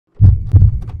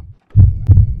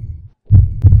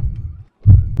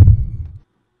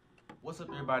What's up,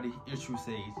 everybody? It's True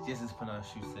Sage. This is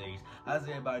pronounced True Sage. How's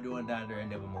everybody doing down there in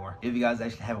Nevermore? If you guys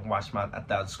actually haven't watched my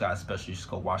 1,000 subscribers special, you should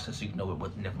go watch this so you can know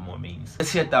what Nevermore means.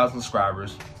 Let's hit 1,000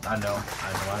 subscribers. I know.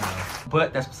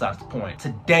 But that's besides the point.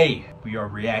 Today, we are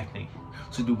reacting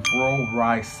to the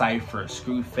worldwide Cypher,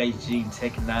 Screwface, Gene,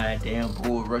 Tech 9, Damn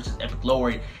Bull, Rush's Epic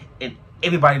Lord, and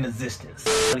everybody in existence.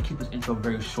 I'm gonna keep this intro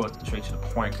very short and straight to the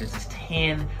point because it's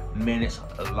 10 minutes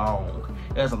long.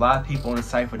 There's a lot of people in the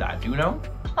Cypher that I do know,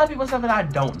 a lot of people that I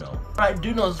don't know. What I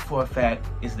do know for a fact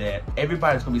is that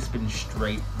everybody's gonna be spitting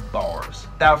straight bars.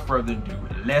 Without further ado,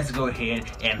 let's go ahead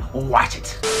and watch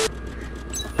it.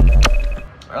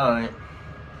 Alright.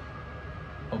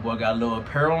 Oh boy, got a little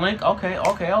apparel link. Okay.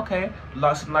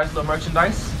 Lots of nice little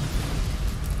merchandise.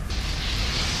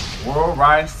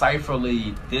 Worldwide Cypher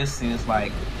League. This seems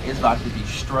like it's about to be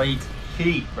straight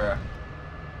heat, bruh.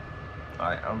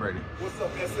 Alright, I'm ready. What's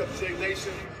up, SFJ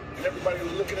Nation? And everybody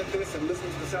looking at this and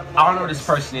listening to the sound of I don't know who this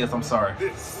person is, I'm sorry.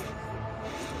 This is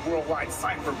Worldwide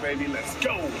Cypher, baby. Let's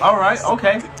go. Alright,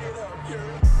 okay.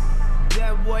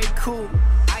 That boy cool.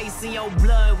 Ice in your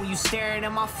blood when you staring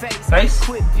at my face.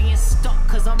 Quit being stuck,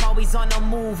 cause I'm always on the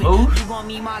move. You gon'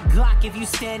 need my Glock if you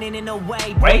standing in the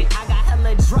way. Wait. I got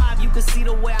hella drive, you can see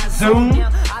the way I zoom.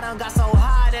 I done got so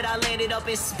high that I landed up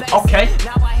in space. Okay.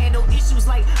 Now I handle issues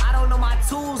like I don't know my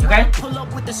tools. Okay. Pull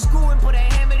up with the screw and put a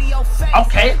hammer to your face.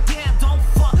 Okay. Damn, don't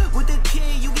fuck with the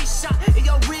kid, you get shot in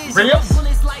your ribs.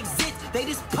 Bullets like zits, they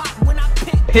just pop when I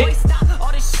pick. Boy, stop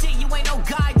all this shit, you ain't no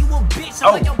guy, you a bitch.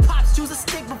 I'm like your pops, choose a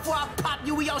stick before I pop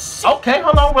you with your shit. Okay,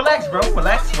 hold on, relax, bro.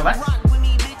 Relax.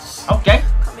 Okay.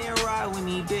 Come here, ride with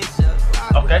me, bitch.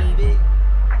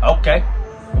 Okay.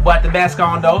 We got the mask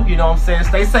on though, you know what I'm saying?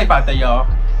 Stay safe out there, y'all.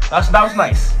 That was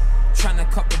nice. Trying to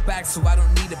cut the back so I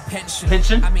don't need a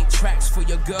pension. I make tracks for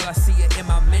your girl, I see it in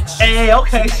my mention. Hey,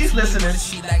 okay, she's listening.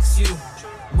 She likes you.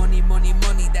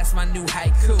 Money, that's my new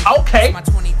haiku. Okay.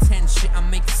 That's my 2010 shit, I'm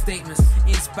making statements.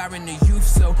 Inspiring the youth,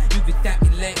 so you can thank me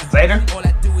later. All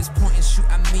I do is point and shoot,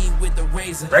 I mean with the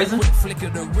razor. Quick flick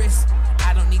of the wrist.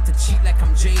 I don't need to cheat like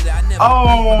I'm Jada. I never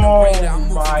oh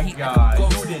my god,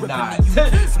 you did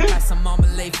not. Some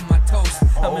marmalade for my toast.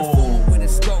 I'm informed with the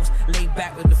scopes, laid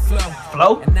back with the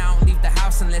flow. And now I don't leave the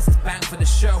house unless it's bang for the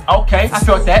show. Okay, I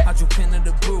felt that. I drop into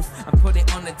the booth and put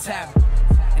it on the tab.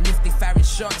 And if they firing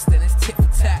shots, then it's tit for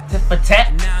tat. Tit for tat.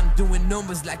 And now I'm doing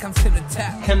numbers like I'm Tim the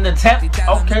Tap. Tim the Tap.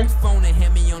 Okay. Phone and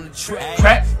hit me on the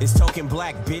track. It's Token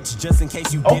Black, bitch, just in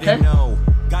case you didn't know.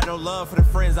 Got no love for the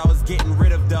friends I was getting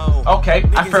rid of, though. Okay,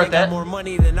 I felt that. Got more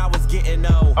money than I was getting,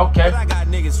 no. Okay. But I got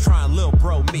niggas trying little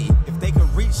bro me. If they could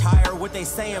reach higher, what they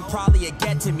saying probably a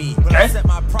get to me. But I set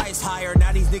my price higher,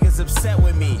 now these niggas upset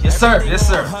with me. Yes, sir. Yes,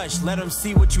 sir. Hush, let them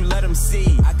see what you let them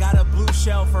see. I got a blue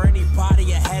shell for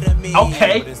anybody ahead of me.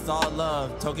 Okay. But it's all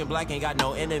love. Token Black ain't got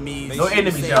no enemies. No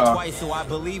enemies, y'all. Twice, so I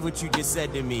believe what you just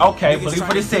said to me. Okay, niggas believe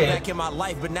what he said. Back in my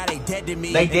life, but now they dead to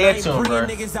me. They dead to him, bro.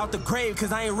 Niggas out the grave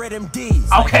cause I ain't read them D's.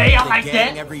 Okay, I like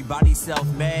that. Everybody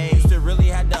self-made. Used to really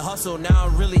had to hustle, now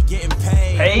I'm really getting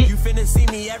paid. You finna see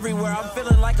me everywhere, I'm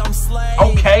feeling like I'm slave.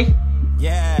 Okay.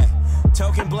 Yeah.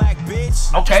 Token Black,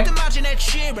 bitch. Okay. Just imagine that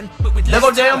cheering, but with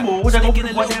less Damn Bull.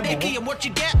 and what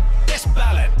you get? This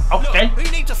ballad. Okay. Look,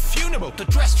 who needs a funeral to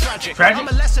dress tragic? I'm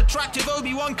a less attractive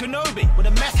Obi-Wan Kenobi with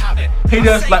a meth habit. He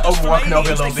does like Obi-Wan Kenobi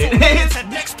a little bit.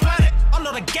 Next planet. I'm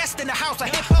not a guest in the house. I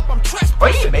hip hop. I'm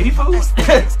trespassing. Wait, baby food.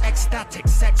 Ecstatic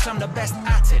sex. I'm the best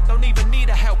at it. Don't even need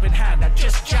a helping hand. I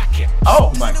just jack it.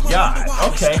 Oh my god.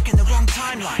 Okay. Stuck in the wrong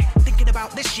timeline. Thinking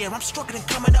about this year, I'm struggling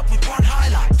coming up with one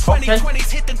highlight. 2020's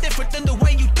hitting different than the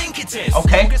way you think it is.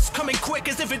 Okay. It's coming quick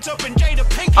as if it's up in Jada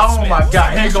Pinkett. Oh my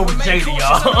god. Here you go with Jada,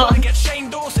 y'all. Get Shane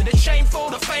Dawson. It's shameful.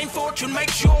 The fame fortune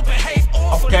makes you all behave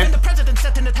awful. Okay. Even the president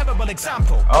setting a terrible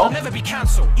example. I'll never be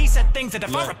cancelled. He said things that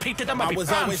if I repeated them, I'd be banned.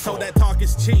 I was always told that talk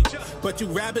is cheap, but you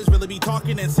rappers really be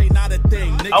talking and say not a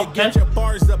thing. Nigga, get your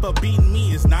bars up, but beating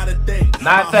me is not a thing.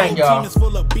 Not a thing, y'all. Team is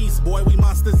full of beasts, boy. We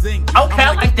Monsters Inc. Okay,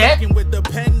 I like that. With the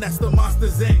pen, that's the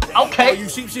Monsters Inc. Okay. All you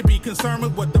sheep should be concerned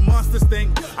with what the monsters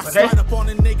think. I slide up on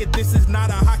a nigga, this is not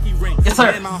a hockey rink. Yes,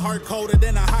 sir. Man, my heart colder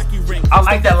than a hockey rink. I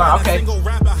like that line. Okay. Single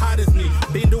rapper hot as me.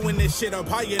 Been doing this shit, a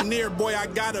pioneer, boy. I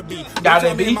gotta be.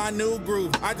 Gotta be. My new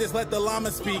groove. I just let the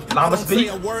llama speak. Llama I don't say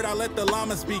a word. I let the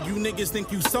llama speak. You niggas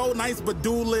think you so nice, but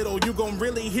do little. You gon'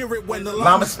 really hear it when the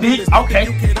llama speak. Okay.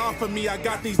 You get off of me. I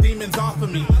got these demons off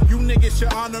of me. You niggas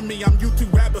should honor me. I'm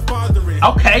YouTube rapper fathering.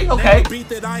 Okay. Never beat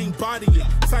that I ain't bodying.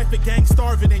 Cypher gang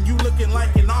starving and you looking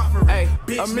like an offering. Hey,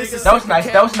 bitch, nigga. That was nice.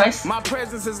 That was nice. My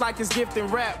presence is like his gift in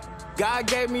rap. God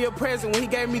gave me a present when he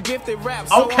gave me gifted rap.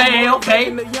 So okay,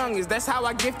 okay. The youngest, that's how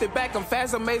I gifted back. I'm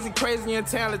fast, amazing, crazy, and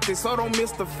talented, so don't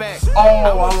miss the fact. Oh,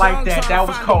 I like that. That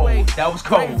was cold. That was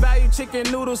cold. Value chicken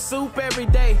noodle soup every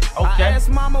day. Okay. I asked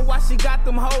mama why she got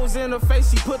them hoes in her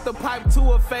face. She put the pipe to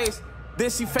her face. Then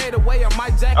she fade away on my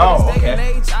jacket this day and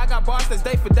age. I got bars that's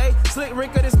day for day. Slick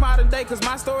Rick of this modern day, cause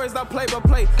my stories are play by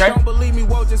play. Don't believe me,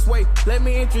 whoa, just wait. Let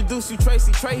me introduce you,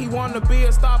 Tracy. Trey, he wanted to be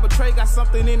a star, but Trey got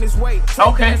something in his way.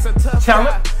 Trey that's a tough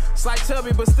guy. Slight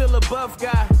chubby, but still a buff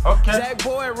guy. Jack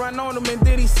Boy run on him and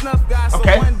then he snuff guy. So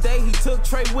one day he took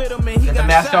Trey with him and he got the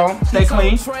mask shot. On. Stay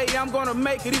clean. Trey, I'm gonna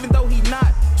make it even though he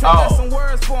not. Trey got some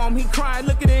words for him. He crying,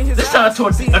 looking in his eyes. This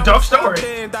sounds to a dark story.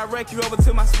 And direct you over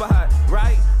to my spot,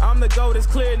 right? I'm the GOAT. It's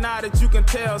clear now that you can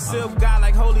tell. Silk guy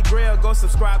like Holy Grail. Go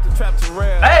subscribe to Trap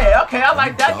Terrell. Hey, okay, I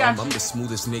like that guy. I'm the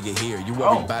smoothest nigga here. You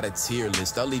worry about a tier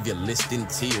list. I'll leave your list in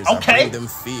tears. Okay. I bring them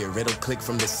fear. It'll click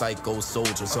from the psycho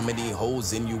soldier. So many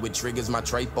holes in you, it triggers my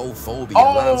trypophobia.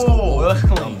 Oh, that's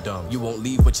clean. Dumb. You won't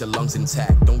leave with your lungs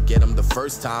intact. Don't get them the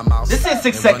first time out. This is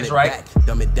 6 seconds, right?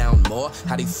 Dumb it down more.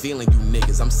 How they feeling, you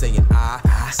niggas? I'm saying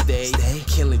I stay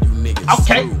killing you niggas.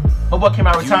 Okay. But what came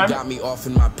out of time? You got me off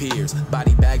in my peers.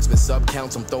 Body bags with sub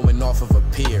counts. I'm throwing off of a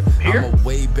peer. I'm a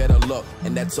way better look,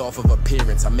 and that's off of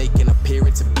appearance. I make an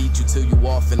appearance to beat you till you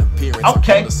off in appearance.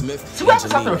 Okay. Smith, so what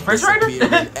happens out the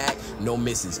refrigerator? Act, no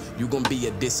misses. You gonna be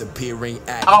a disappearing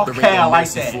act. Okay, I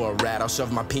like that. For a rat, I'll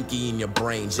shove my pinky in your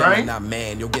brain. Right. Not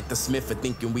man, you'll get the Smith for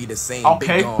thinking we the same.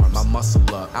 Okay. Big arms, my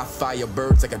muscle up. I fire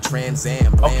birds like a Trans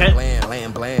Am. Blam, blam,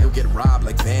 blam, blam. You'll get robbed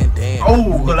like Van Damme.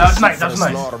 Oh, that's nice. That's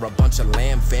nice. Slaughter a bunch of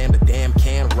lamb fam. The damn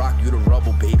can rock you the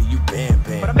rubble, baby. You bam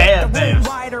bam. Bam bam.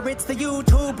 It's the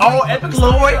YouTube. Oh, Epic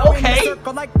Lloyd. Okay.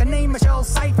 Circle like the name Michelle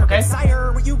Cypher. Okay.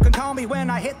 Sire, you can call me when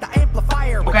I hit the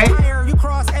amplifier. Okay. Retire, you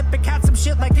cross Epic, cat some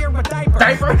shit like you're a diaper.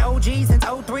 Diaper. An OG since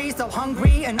 03, still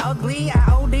hungry and ugly. At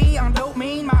OD, I'm dope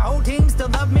mean. My whole team still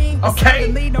love me. Okay.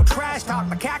 Suddenly, no trash talk.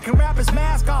 My cat can rap his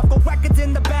mask off. The records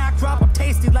in the backdrop. I'm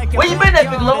tasty like where you been,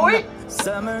 Epic Lloyd?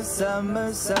 Summer.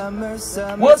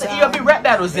 What's the ERB rap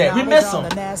battles at? We miss them.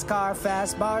 The NASCAR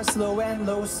fast bar, slow and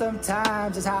low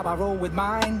sometimes is how I roll with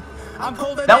mine. I'm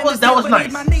colder that was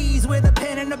nice. My knees with a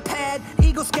pen and a pad.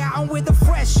 Eagle scouting with a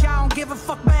fresh. I don't give a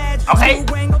fuck badge. Okay.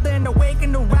 Wrangled and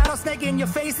awakened, a rattlesnake in your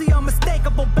face. The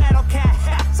unmistakable battle cat.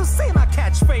 So say my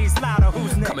catchphrase louder.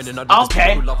 Who's next?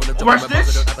 Okay. Where's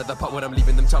this? When I'm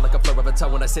leaving them child like a flow of a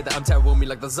tongue. When I say that I'm terrible, me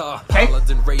like the Tsar.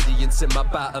 Paladin radiance in my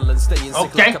battle and staying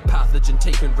sick like a pathogen.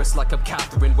 Taking risks like I'm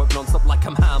Catherine. Work non-stop like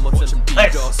I'm Hamilton.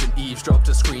 DDoS and eavesdrop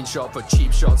to screenshot for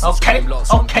cheap shots. Okay.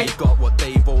 Okay. Got what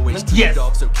they've always dreamed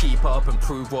of. So keep up and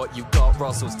prove what you got.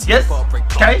 Russell's team up.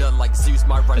 Okay. Like Zeus,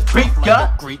 my right Greek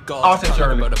god. Greek god. I'll take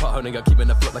German. Keeping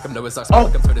the float like I'm Noah's Ark.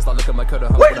 Like I'm Tony, look at my code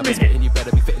of wait a minute. You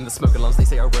better be fitting the smoke alarms. They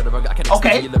say I read it wrong. I can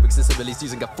explain your lyrics and similes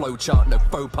using a flow chart, no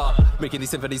faux pas. Making these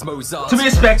symphonies Mozart. To be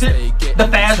expected. The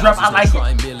fast rap, I like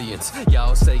it. Millions.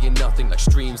 Y'all saying nothing like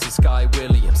streams and Sky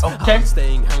Williams. Okay. I'm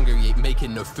staying hungry, ain't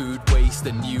making no food waste.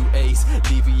 The new ace.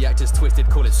 Leave the actors twisted,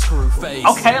 call it screw face.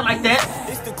 Okay, I like that.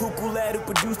 It's the cuckoo lad who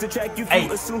produced the track. You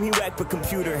assume he whack, but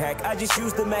computer hack. I just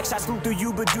use the max. I slew through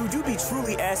you, but dude, you be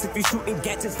truly ass if you shooting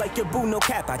gadgets like your boo, no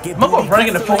cap. I get booty running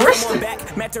in the forest.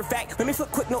 Matter of fact, let me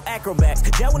flip quick, no acrobats.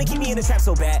 Y'all wanna keep me in the trap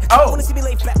so bad. Oh, wanna see me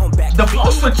lay flat on back. The flow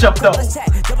switch up though.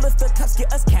 Double if the cuffs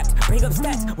get us capped. Bring up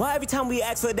stats. Why every time we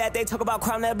ask for that, they talk about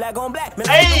crime that black on black. Man,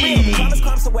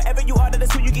 crime, so wherever you are,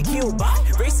 that's who you get killed by.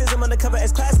 Racism undercover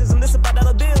as classism. This about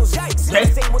dollar bills. Yikes.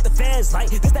 Saying what the fans like.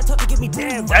 This that talk to get me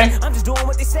damn right. I'm just doing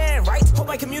what they saying, right? Hope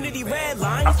my community red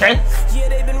line. Okay. Yeah,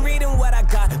 they've been reading what I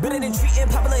got. Better than treating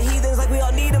popular heathens like we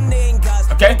all need them. They ain't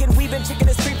gods. Okay. We've been checking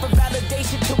the street for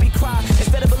validation till we cry.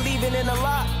 Instead of believing in a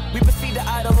lie, we proceed to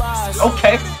idolize.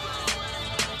 Okay.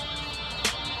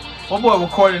 One boy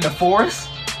recording in the forest.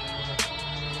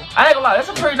 I ain't gonna lie, that's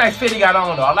a pretty nice fit he got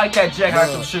on though. I like that jacket, I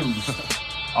like them shoes.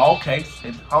 Okay,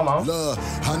 hold on. Look,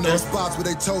 I know spots where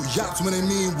they tote yachts when they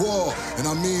mean war. And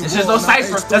I mean this is no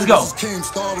Cypher. Let's go.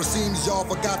 It seems y'all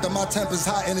forgot that my temper's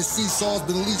hot and the seesaw's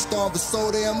been leached on for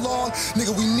so damn long.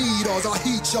 Nigga, we need ours. I'll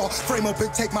heat y'all. Frame up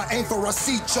and take my aim for a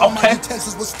seat, y'all. My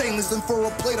utensils were stainless and for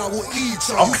a plate I will eat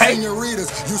y'all. Okay. You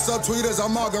senoritas, you subtweeters,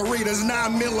 I'm margaritas,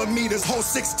 9mm, whole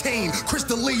 16.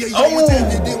 Crystalia, okay.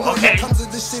 When it comes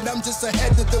to this shit, I'm just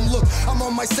ahead of them. Look, I'm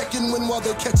on my second win while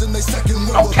they're catching their second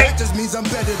win. Okay. That just means I'm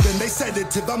better than they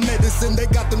sedative. I'm medicine, they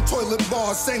got them toilet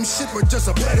bars. Same shit with just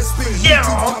a better speed. Yeah.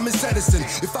 Thomas Edison.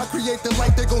 If I create the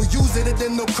light, they gon' use it and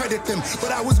then they'll credit them. But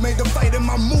I was made to fight and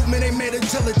my movement ain't made of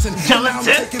gelatin. Now I'm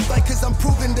taking flight cause I'm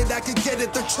proving offended, I could get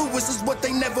it. The truest is what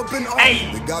they never been on.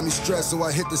 They got me stressed, so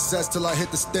I hit the sets till I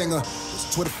hit the stinger.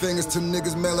 It's Twitter fingers to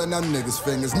niggas mailing out niggas'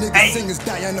 fingers. Niggas singers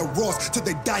die on the Ross till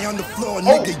they die on the floor.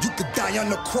 Nigga, you could die on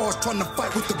the cross trying to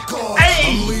fight with the gods.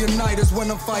 I'm Leonidas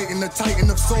when I'm fighting the Titan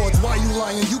of swords. Why you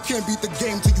lying? You can't beat the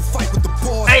game till you fight with the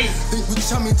boss. Think we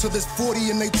chummy till there's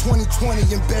 40 and they 2020.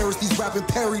 Embarrass these rapping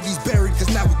parodies buried,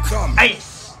 cause now we come.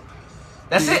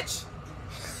 That's it.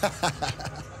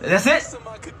 That's it.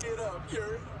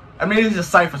 I mean, it's a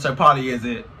Cypher, so it probably is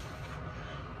it.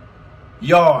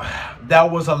 Y'all, that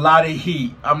was a lot of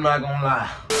heat. I'm not gonna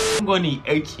lie. I'm gonna need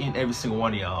each and every single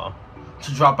one of y'all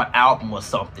to drop an album or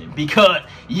something, because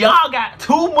y'all got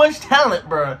too much talent,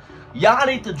 bro. Y'all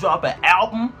need to drop an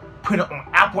album, put it on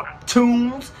Apple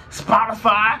iTunes,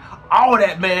 Spotify, all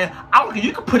that, man. I don't care.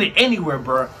 You can put it anywhere,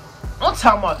 bro. I'm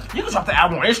talking about, you can drop the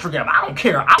album on Instagram. I don't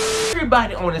care.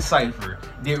 Everybody on this Cypher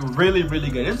did really, really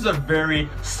good. This is a very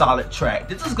solid track.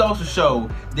 This just goes to show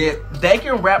that they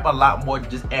can rap a lot more than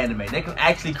just anime. They can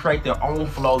actually create their own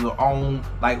flow, their own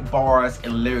like bars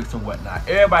and lyrics and whatnot.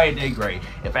 Everybody did great.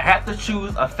 If I have to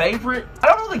choose a favorite, I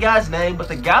don't know the guy's name, but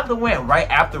the guy that went right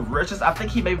after Rush's, I think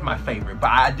he may be my favorite.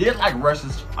 But I did like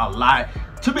Rush's a lot.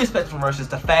 To be expected from Rush's,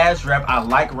 the fast rap, I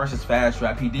like Rush's fast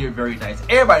rap. He did very nice.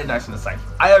 Everybody nice in the Cypher.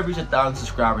 I have reached 1,000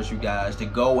 subscribers, you guys. The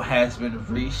goal has been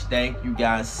reached. Thank you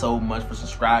guys so much for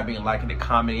subscribing, liking, and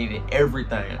commenting, and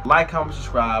everything. Like, comment,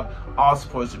 subscribe. All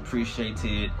support is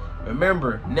appreciated.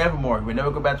 Remember, never more. We'll never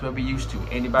go back to what we used to.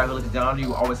 Anybody who looks down on you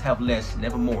will always have less,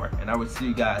 never more. And I will see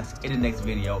you guys in the next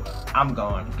video. I'm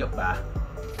gone. Goodbye.